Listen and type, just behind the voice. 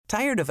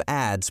Tired of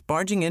ads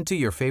barging into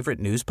your favorite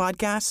news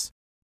podcasts?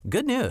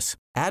 Good news.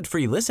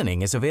 Ad-free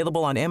listening is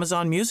available on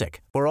Amazon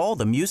Music for all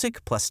the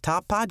music plus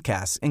top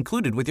podcasts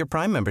included with your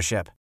Prime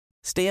membership.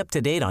 Stay up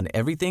to date on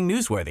everything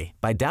newsworthy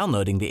by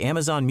downloading the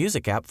Amazon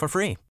Music app for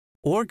free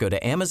or go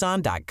to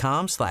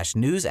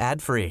amazon.com/news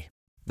ad free.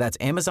 That's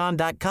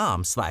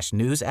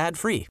amazon.com/news ad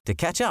free to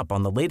catch up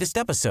on the latest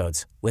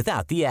episodes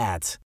without the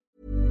ads.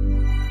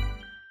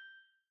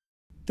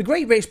 The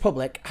great British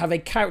public have a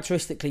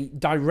characteristically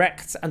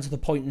direct and to the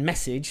point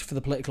message for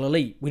the political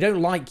elite. We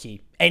don't like you,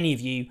 any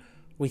of you.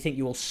 We think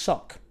you all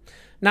suck.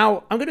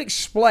 Now, I'm going to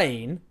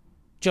explain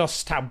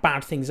just how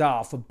bad things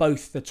are for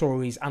both the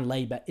Tories and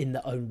Labour in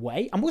their own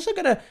way. I'm also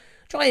going to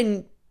try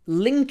and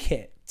link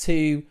it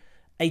to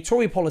a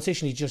Tory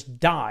politician who just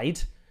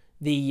died,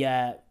 the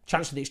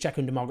Chancellor of the Exchequer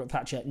under Margaret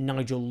Thatcher,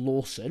 Nigel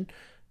Lawson.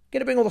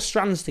 Going to bring all the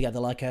strands together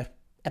like a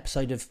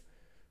episode of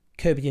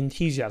Curb Your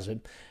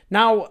Enthusiasm.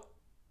 Now,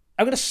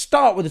 I'm going to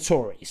start with the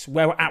Tories,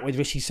 where we're at with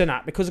Rishi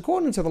Sunak, because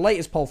according to the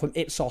latest poll from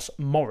Ipsos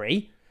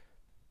Mori,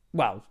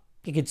 well,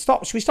 you could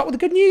stop. Should we start with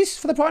the good news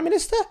for the Prime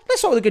Minister?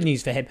 Let's start with the good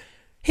news for him.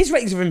 His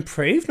ratings have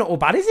improved. Not all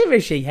bad, is it,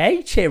 Rishi?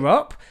 Hey, cheer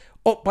up.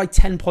 Up by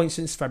 10 points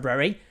since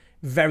February.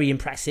 Very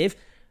impressive.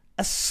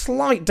 A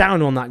slight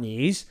down on that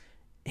news.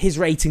 His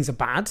ratings are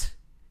bad.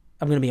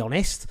 I'm going to be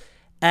honest.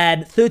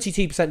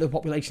 32% of the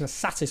population are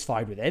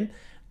satisfied with him.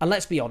 And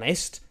let's be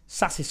honest,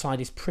 satisfied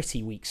is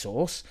pretty weak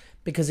sauce,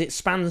 because it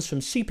spans from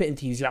super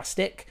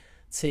enthusiastic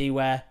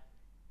to,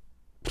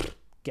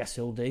 guess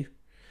he'll do.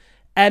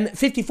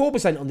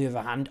 54%, on the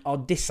other hand, are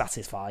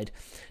dissatisfied.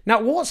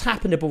 Now, what's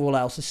happened above all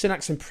else is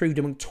Sunak's improved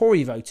among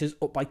Tory voters,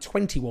 up by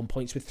 21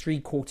 points, with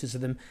 3/4 of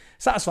them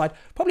satisfied.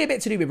 Probably a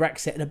bit to do with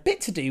Brexit and a bit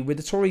to do with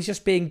the Tories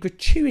just being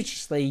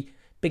gratuitously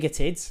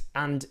bigoted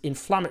and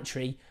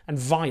inflammatory and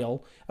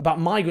vile about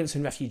migrants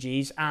and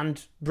refugees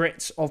and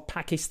Brits of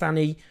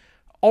Pakistani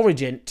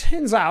origin.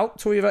 Turns out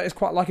Tory voters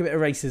quite like a bit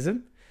of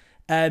racism.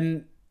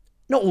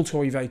 Not all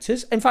Tory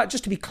voters. In fact,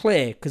 just to be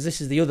clear, because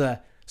this is the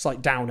other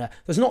slight downer,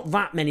 there's not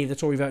that many of the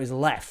Tory voters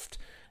left.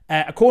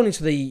 According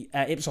to the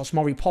Ipsos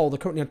Mori poll, they're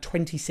currently on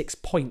 26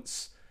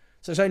 points.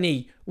 So it's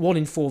only 1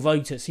 in 4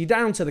 voters. So you're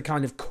down to the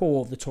kind of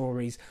core of the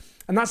Tories.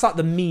 And that's like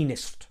the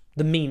meanest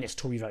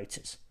Tory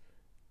voters.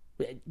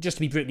 Just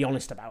to be brutally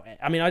honest about it.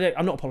 I mean,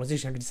 I'm not a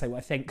politician, I can just say what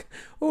I think.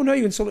 Oh no,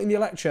 you're insulting the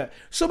electorate.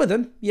 Some of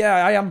them, yeah,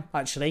 I am,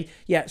 actually.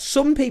 Yeah,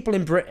 some people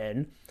in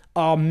Britain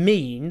are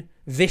mean,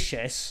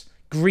 vicious,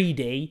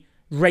 greedy,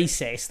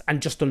 racist, and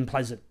just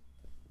unpleasant.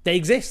 They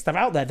exist, they're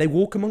out there, they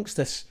walk amongst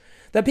us.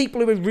 They're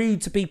people who are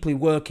rude to people who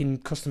work in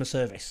customer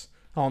service,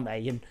 aren't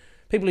they? And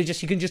people who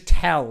you can just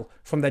tell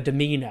from their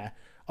demeanour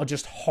are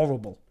just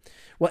horrible.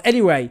 Well,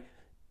 anyway,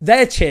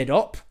 they're cheered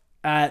up,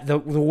 the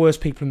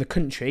worst people in the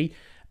country.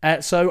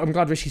 So I'm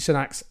glad Rishi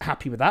Sunak's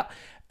happy with that.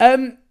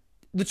 The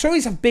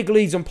Tories have big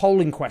leads on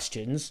polling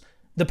questions.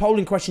 The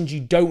polling questions you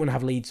don't want to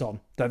have leads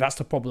on, though, that's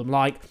the problem.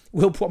 Like,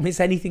 we'll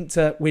promise anything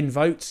to win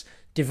votes,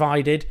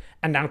 divided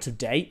and out of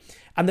date.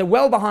 And they're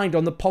well behind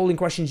on the polling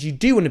questions you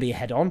do want to be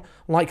ahead on,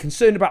 like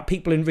concerned about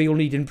people in real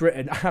need in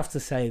Britain. I have to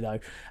say, though,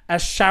 a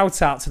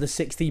shout out to the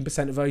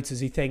 16% of voters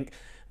who think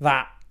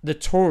that the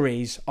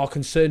Tories are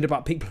concerned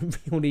about people in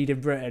real need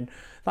in Britain.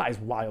 That is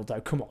wild,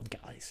 though. Come on,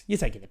 guys. You're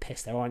taking the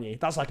piss there, aren't you?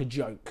 That's like a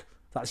joke.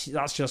 That's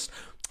just,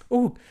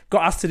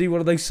 got asked to do one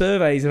of those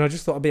surveys, and I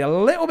just thought I'd be a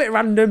little bit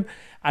random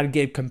and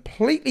give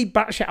completely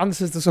batshit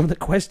answers to some of the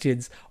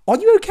questions. Are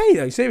you okay,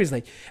 though?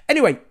 Seriously.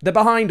 Anyway, they're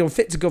behind on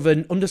Fit to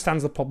Govern,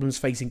 understands the problems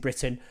facing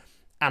Britain,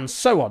 and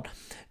so on.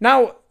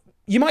 Now,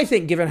 you might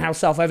think, given how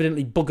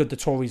self-evidently buggered the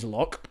Tories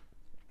look,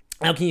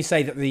 how can you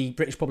say that the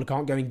British public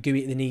aren't going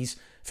gooey at the knees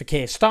for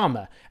Keir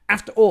Starmer?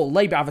 After all,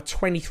 Labour have a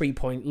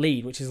 23-point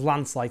lead, which is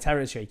landslide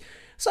territory.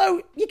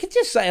 So you could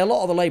just say a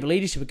lot of the Labour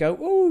leadership would go,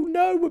 oh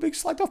no, we're being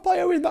slagged off by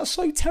Owen, that's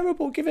so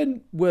terrible,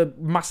 given we're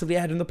massively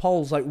ahead in the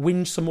polls, like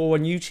whinge some more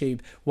on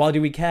YouTube, why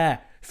do we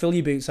care? Fill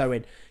your boots,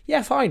 Owen.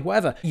 Yeah, fine,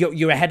 whatever.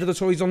 You're ahead of the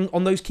Tories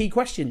on those key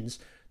questions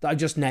that I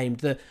just named,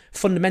 the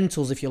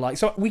fundamentals, if you like.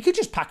 So we could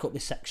just pack up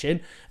this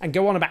section and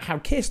go on about how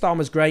Keir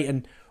Starmer's great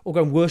and or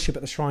go and worship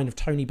at the shrine of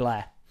Tony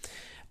Blair.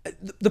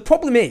 The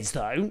problem is,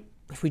 though,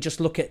 if we just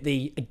look at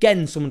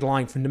some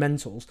underlying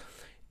fundamentals,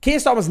 Keir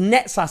Starmer's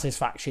net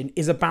satisfaction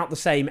is about the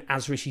same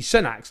as Rishi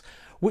Sunak's,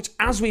 which,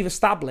 as we've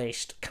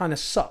established, kind of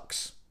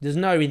sucks. There's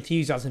no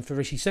enthusiasm for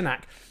Rishi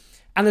Sunak,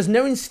 and there's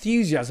no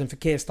enthusiasm for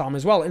Keir Starmer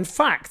as well. In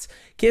fact,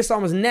 Keir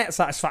Starmer's net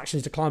satisfaction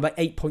has declined by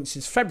 8 points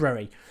since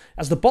February.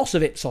 As the boss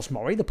of Ipsos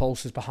Mori, the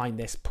pollsters behind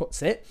this,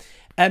 puts it,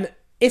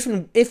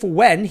 if or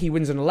when he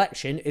wins an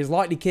election, it is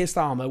likely Keir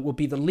Starmer will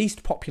be the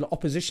least popular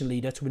opposition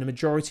leader to win a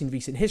majority in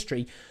recent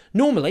history.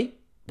 Normally,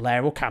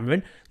 Blair or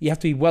Cameron, you have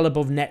to be well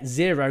above net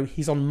zero.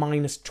 He's on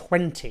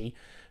 -20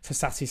 for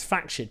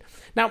satisfaction.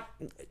 Now,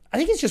 I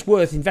think it's just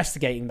worth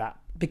investigating that,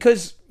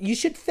 because you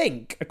should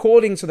think,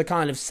 according to the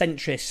kind of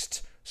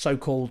centrist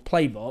so-called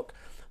playbook,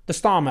 the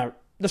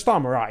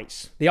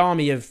Starmerites, the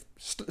army of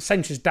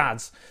centrist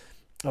dads,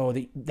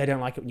 they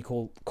don't like it when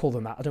you call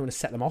them that. I don't want to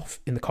set them off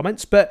in the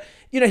comments, but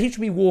he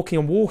should be walking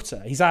on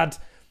water. He's had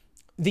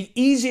the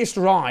easiest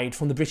ride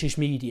from the British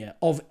media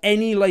of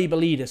any Labour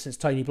leader since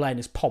Tony Blair in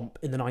his pomp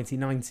in the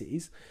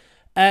 1990s.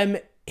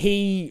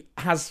 He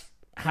has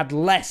had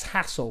less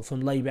hassle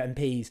from Labour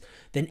MPs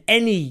than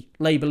any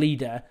Labour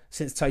leader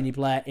since Tony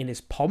Blair in his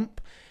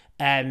pomp.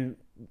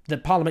 The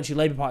Parliamentary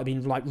Labour Party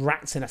have been like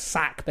rats in a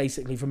sack,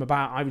 basically, from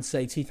about, I would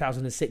say,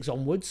 2006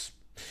 onwards.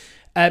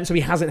 So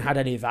he hasn't had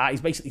any of that.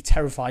 He's basically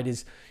terrified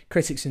his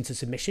critics into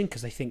submission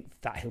because they think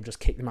that he'll just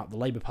kick them out of the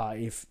Labour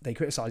Party if they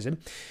criticise him.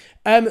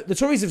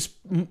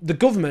 The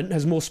government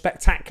has more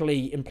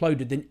spectacularly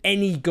imploded than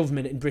any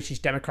government in British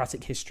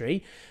democratic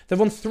history. They've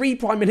won 3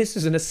 prime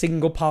ministers in a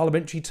single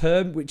parliamentary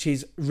term, which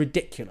is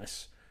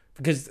ridiculous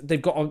because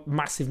they've got a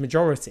massive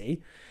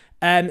majority.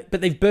 But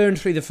they've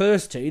burned through the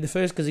first 2. The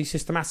first because he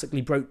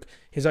systematically broke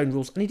his own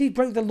rules, and he did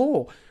break the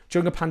law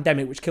during a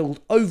pandemic which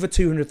killed over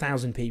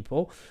 200,000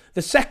 people.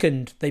 The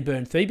second they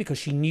burned through because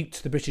she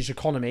nuked the British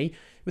economy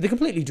with a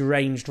completely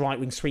deranged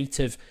right-wing suite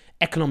of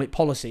economic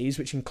policies,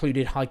 which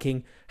included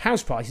hiking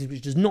house prices,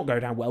 which does not go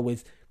down well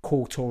with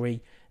core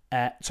Tory...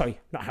 not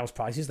house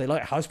prices. They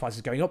like house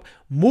prices going up.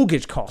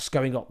 Mortgage costs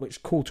going up,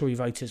 which core Tory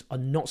voters are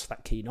not so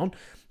that keen on.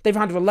 They've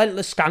had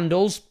relentless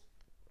scandals,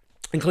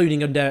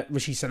 including under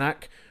Rishi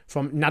Sunak,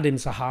 from Nadim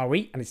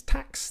Zahawi and his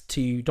tax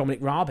to Dominic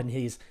Raab and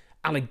his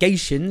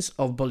allegations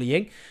of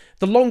bullying.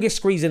 The longest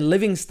squeeze in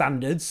living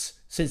standards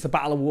since the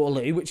Battle of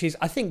Waterloo, which is,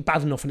 I think,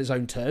 bad enough in its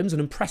own terms, an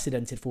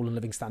unprecedented fall in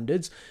living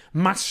standards.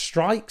 Mass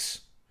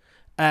strikes,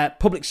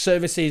 public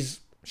services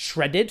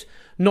shredded,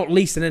 not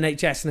least in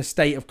NHS in a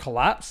state of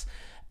collapse.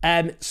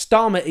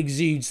 Starmer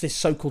exudes this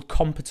so-called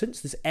competence,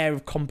 this air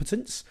of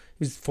competence.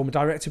 He's the former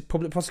director of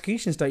public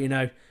prosecutions, don't you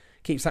know?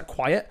 Keeps that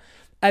quiet.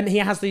 He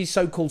has these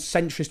so-called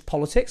centrist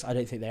politics. I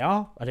don't think they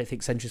are. I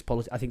think centrist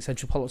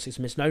politics is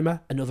a misnomer.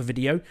 Another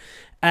video.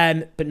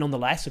 But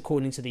nonetheless,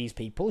 according to these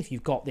people, if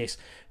you've got this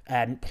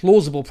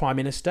plausible prime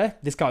minister,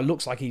 this guy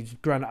looks like he's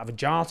grown out of a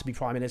jar to be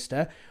prime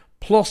minister,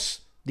 plus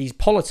these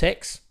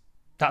politics,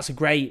 that's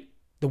the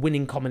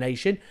winning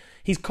combination.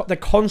 They're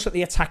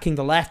constantly attacking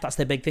the left. That's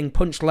their big thing.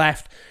 Punch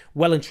left,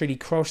 well and truly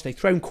crushed. They've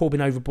thrown Corbyn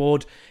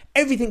overboard.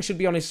 Everything should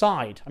be on his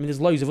side. I mean,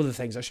 there's loads of other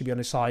things that should be on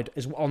his side.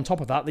 As on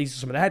top of that, these are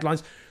some of the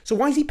headlines. So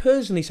why is he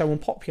personally so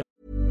unpopular?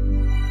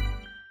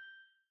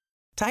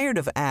 Tired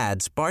of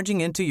ads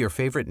barging into your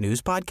favorite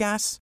news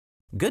podcasts?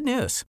 Good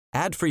news.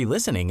 Ad-free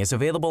listening is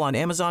available on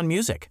Amazon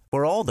Music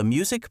for all the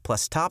music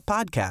plus top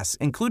podcasts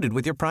included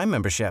with your Prime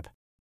membership.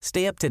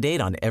 Stay up to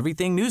date on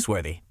everything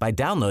newsworthy by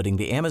downloading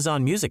the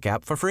Amazon Music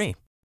app for free.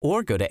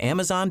 Or go to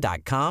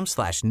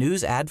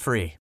amazon.com/news ad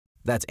free.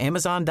 That's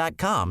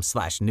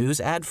amazon.com/news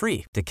ad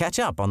free to catch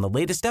up on the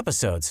latest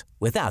episodes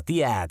without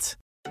the ads.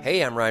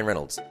 Hey, I'm Ryan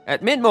Reynolds.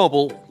 At Mint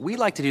Mobile, we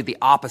like to do the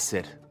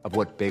opposite of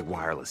what Big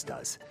Wireless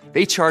does.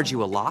 They charge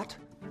you a lot,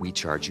 we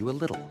charge you a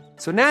little.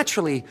 So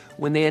naturally,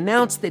 when they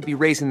announced they'd be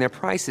raising their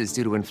prices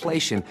due to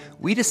inflation,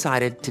 we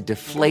decided to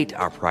deflate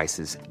our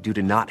prices due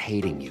to not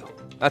hating you.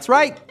 That's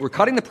right. We're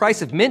cutting the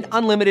price of Mint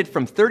Unlimited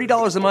from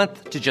 $30 a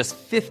month to just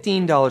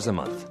 $15 a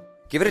month.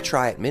 Give it a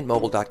try at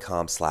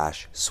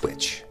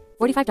mintmobile.com/switch.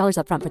 $45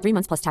 up front for 3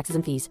 months plus taxes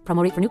and fees.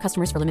 Promo rate for new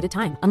customers for limited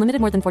time.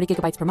 Unlimited more than 40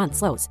 gigabytes per month.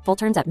 Slows full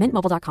terms at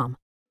mintmobile.com.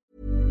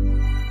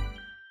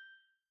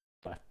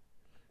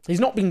 He's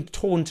not being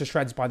torn to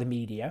shreds by the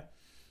media.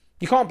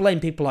 You can't blame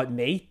people like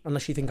me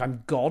unless you think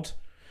I'm God.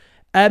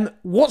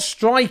 What's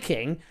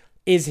striking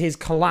is his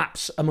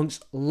collapse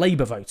amongst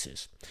Labour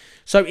voters.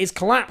 So it's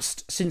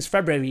collapsed since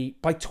February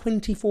by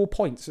 24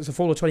 points. It's a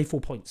fall of 24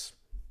 points.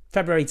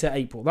 February to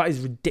April. That is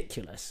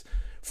ridiculous.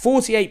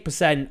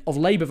 48% of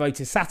Labour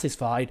voters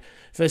satisfied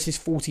versus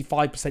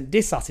 45%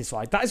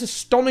 dissatisfied. That is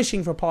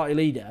astonishing for a party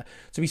leader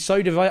to be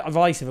so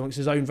divisive amongst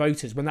his own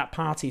voters when that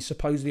party is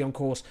supposedly on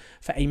course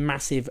for a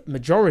massive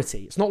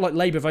majority. It's not like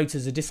Labour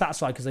voters are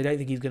dissatisfied because they don't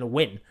think he's going to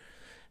win.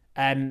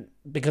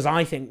 Because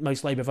I think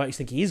most Labour voters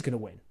think he is going to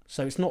win.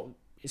 So it's not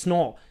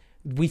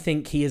we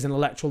think he is an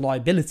electoral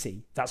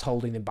liability that's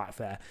holding him back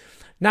there.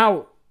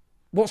 Now,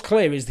 what's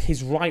clear is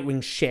his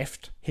right-wing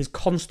shift, his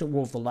constant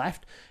war of the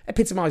left,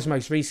 epitomised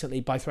most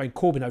recently by throwing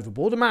Corbyn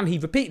overboard, a man he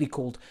repeatedly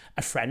called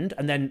a friend,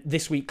 and then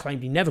this week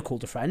claimed he never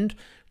called a friend,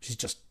 which is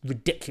just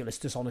ridiculous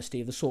dishonesty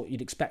of the sort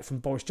you'd expect from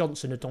Boris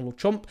Johnson or Donald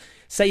Trump,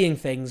 saying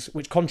things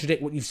which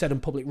contradict what you've said on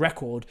public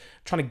record,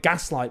 trying to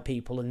gaslight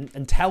people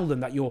and tell them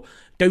that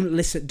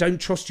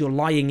don't trust your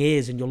lying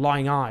ears and your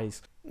lying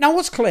eyes. Now,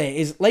 what's clear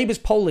is Labour's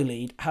polling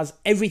lead has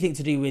everything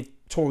to do with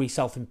Tory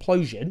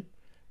self-implosion,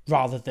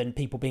 rather than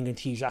people being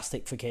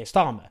enthusiastic for Keir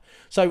Starmer.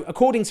 So,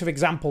 according to, for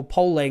example,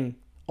 polling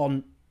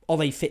on Are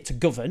They Fit to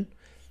Govern,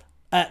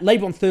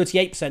 Labour on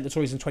 38%, the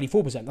Tories on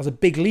 24%. That's a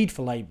big lead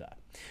for Labour.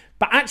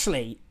 But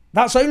actually,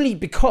 that's only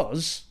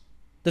because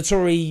the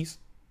Tories'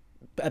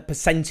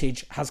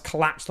 percentage has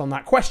collapsed on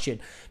that question.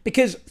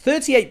 Because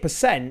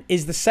 38%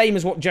 is the same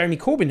as what Jeremy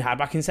Corbyn had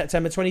back in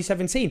September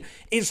 2017.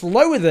 It's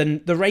lower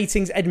than the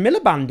ratings Ed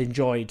Miliband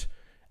enjoyed.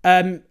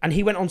 And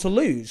he went on to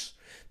lose.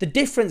 The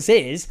difference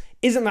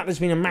isn't that there's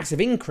been a massive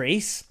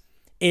increase.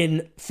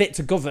 in fit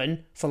to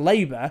govern for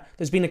Labour,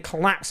 there's been a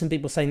collapse in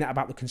people saying that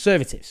about the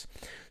Conservatives.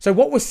 So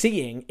what we're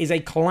seeing is a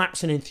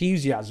collapse in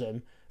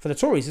enthusiasm for the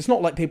Tories. It's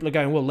not like people are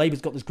going, well, Labour's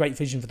got this great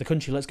vision for the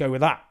country, let's go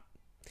with that.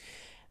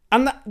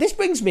 And this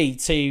brings me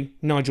to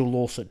Nigel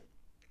Lawson,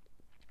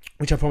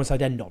 which I promised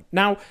I'd end on.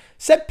 Now,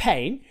 Seb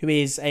Payne, who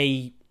is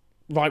a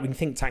right-wing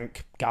think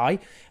tank guy,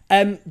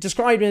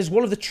 described him as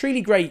one of the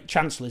truly great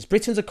chancellors.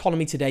 Britain's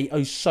economy today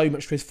owes so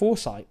much to his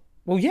foresight.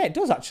 Well, yeah, it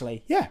does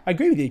actually. Yeah, I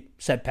agree with you,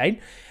 Seb Payne.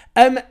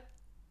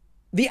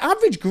 The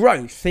average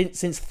growth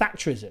since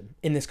Thatcherism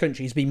in this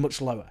country has been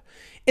much lower.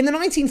 In the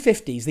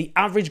 1950s, the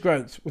average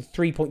growth was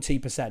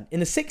 3.2%. In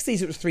the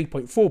 60s, it was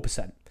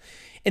 3.4%.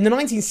 In the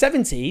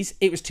 1970s,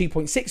 it was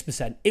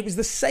 2.6%. It was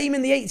the same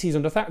in the 80s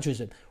under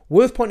Thatcherism.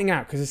 Worth pointing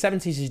out, because the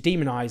 70s is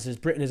demonised as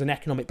Britain as an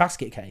economic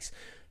basket case.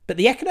 But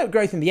the economic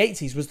growth in the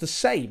 80s was the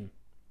same,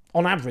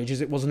 on average,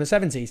 as it was in the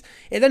 70s.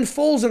 It then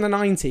falls in the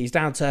 90s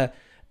down to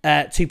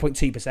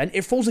 2.2%.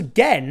 It falls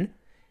again.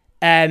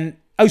 90s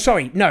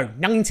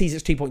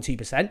it's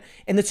 2.2%.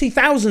 In the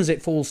 2000s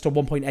it falls to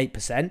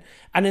 1.8%.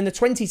 And in the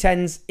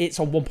 2010s it's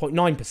on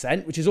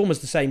 1.9%, which is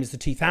almost the same as the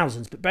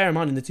 2000s. But bear in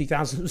mind, in the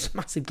 2000s was a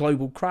massive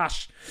global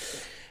crash.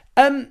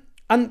 And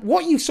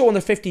what you saw in the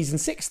 50s and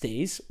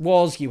 60s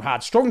was you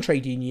had strong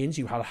trade unions,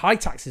 you had high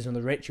taxes on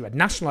the rich, you had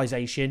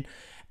nationalisation,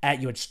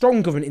 you had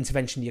strong government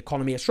intervention in the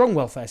economy, a strong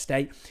welfare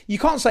state. You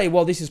can't say,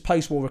 well, this is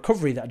post-war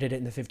recovery that did it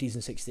in the 50s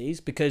and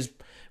 60s, because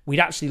we'd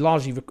actually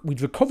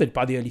we'd recovered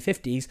by the early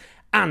 50s.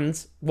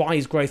 And why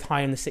is growth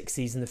high in the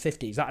 60s and the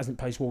 50s? That isn't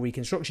post-war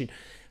reconstruction.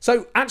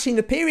 So actually in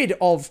the period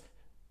of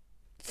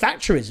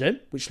Thatcherism,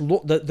 which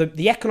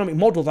the economic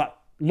model that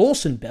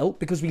Lawson built,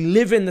 because we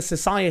live in the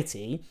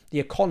society, the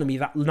economy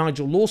that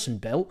Nigel Lawson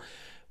built,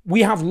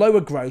 we have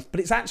lower growth, but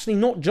it's actually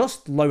not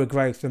just lower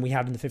growth than we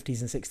had in the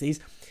 50s and 60s.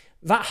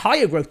 That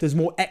higher growth is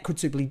more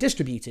equitably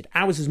distributed.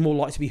 Ours is more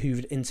likely to be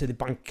hoovered into the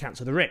bank accounts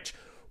of the rich.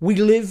 We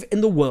live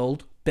in the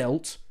world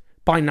built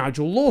by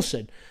Nigel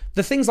Lawson.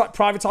 The things like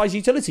privatised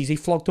utilities, he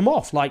flogged them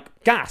off,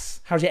 like gas.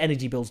 How's your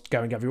energy bills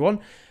going, everyone?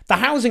 The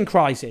housing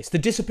crisis, the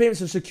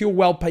disappearance of secure,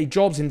 well-paid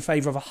jobs in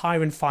favour of a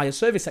hire and fire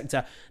service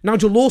sector.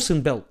 Nigel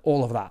Lawson built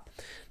all of that.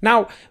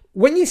 Now,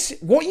 what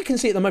you can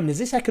see at the moment is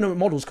this economic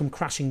model's come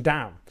crashing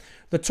down.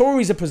 The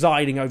Tories are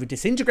presiding over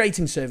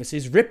disintegrating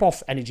services,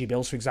 rip-off energy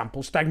bills, for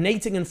example,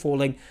 stagnating and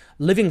falling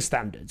living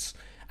standards.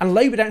 And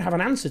Labour don't have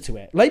an answer to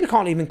it. Labour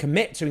can't even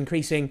commit to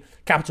increasing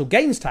capital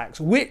gains tax,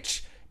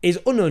 which is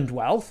unearned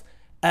wealth,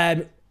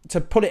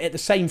 to put it at the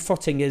same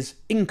footing as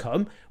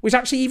income, which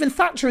actually even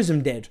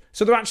Thatcherism did.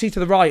 So they're actually to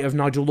the right of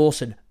Nigel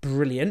Lawson.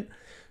 Brilliant.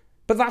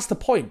 But that's the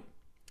point.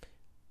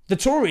 The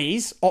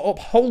Tories are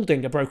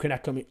upholding a broken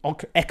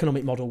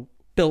economic model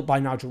built by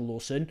Nigel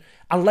Lawson,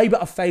 and Labour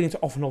are failing to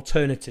offer an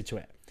alternative to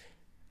it.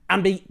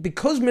 And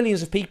because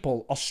millions of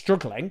people are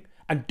struggling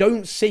and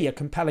don't see a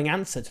compelling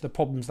answer to the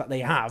problems that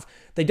they have,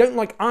 they don't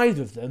like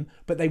either of them,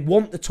 but they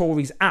want the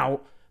Tories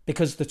out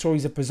because the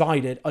Tories have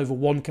presided over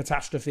one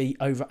catastrophe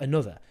over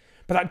another.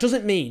 But that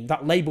doesn't mean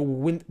that Labour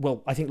will win.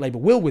 Well, I think Labour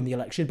will win the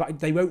election, but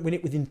they won't win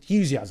it with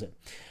enthusiasm.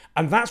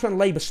 And that's when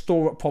Labour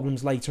store up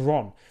problems later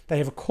on. They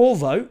have a core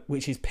vote,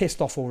 which is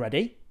pissed off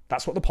already.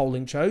 That's what the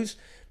polling shows.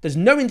 There's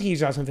no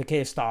enthusiasm for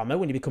Keir Starmer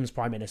when he becomes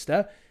Prime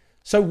Minister.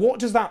 So what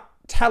does that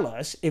tell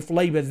us if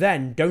Labour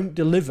then don't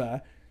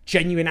deliver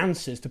genuine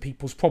answers to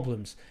people's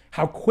problems?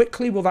 How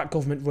quickly will that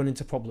government run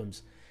into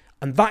problems?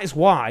 And that is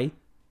why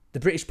the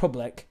British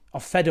public are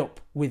fed up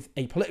with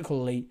a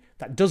political elite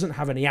that doesn't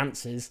have any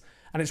answers.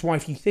 And it's why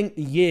if you think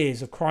the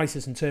years of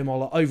crisis and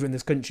turmoil are over in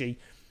this country,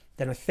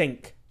 then I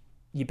think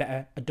you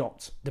better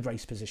adopt the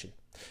brace position.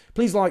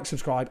 Please like,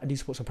 subscribe, and do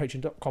support us on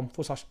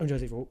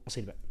patreon.com/OwenJonesEverall. I'll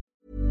see you in a bit.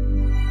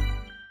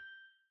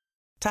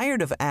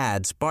 Tired of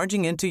ads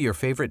barging into your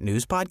favorite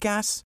news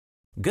podcasts?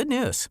 Good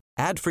news.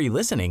 Ad-free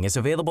listening is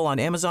available on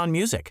Amazon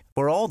Music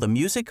for all the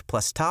music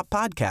plus top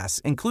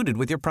podcasts included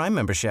with your Prime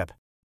membership.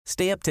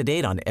 Stay up to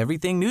date on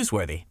everything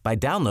newsworthy by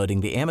downloading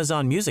the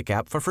Amazon Music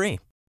app for free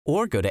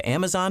or go to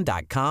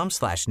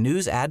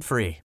amazon.com/news ad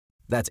free.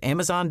 That's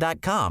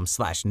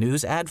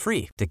amazon.com/news ad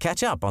free to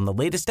catch up on the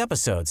latest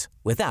episodes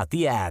without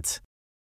the ads.